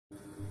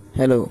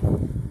Hello,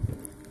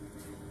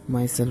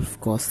 myself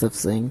Kaustav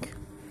Singh,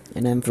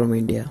 and I'm from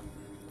India,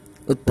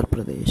 Uttar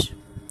Pradesh.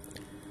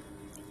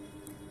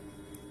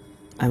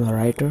 I'm a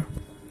writer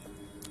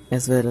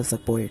as well as a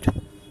poet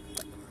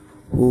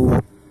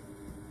who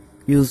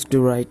used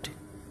to write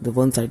the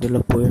one-sided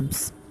love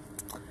poems,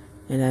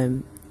 and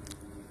I'm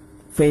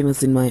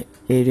famous in my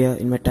area,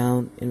 in my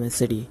town, in my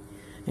city,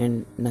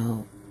 and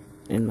now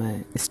in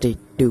my state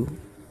too.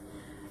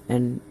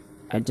 And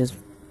I just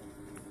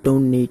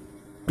don't need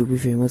to be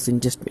famous in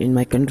just in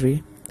my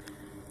country.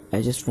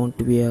 I just want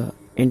to be a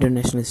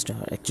international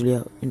star, actually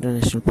a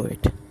international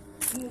poet.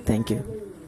 Thank you.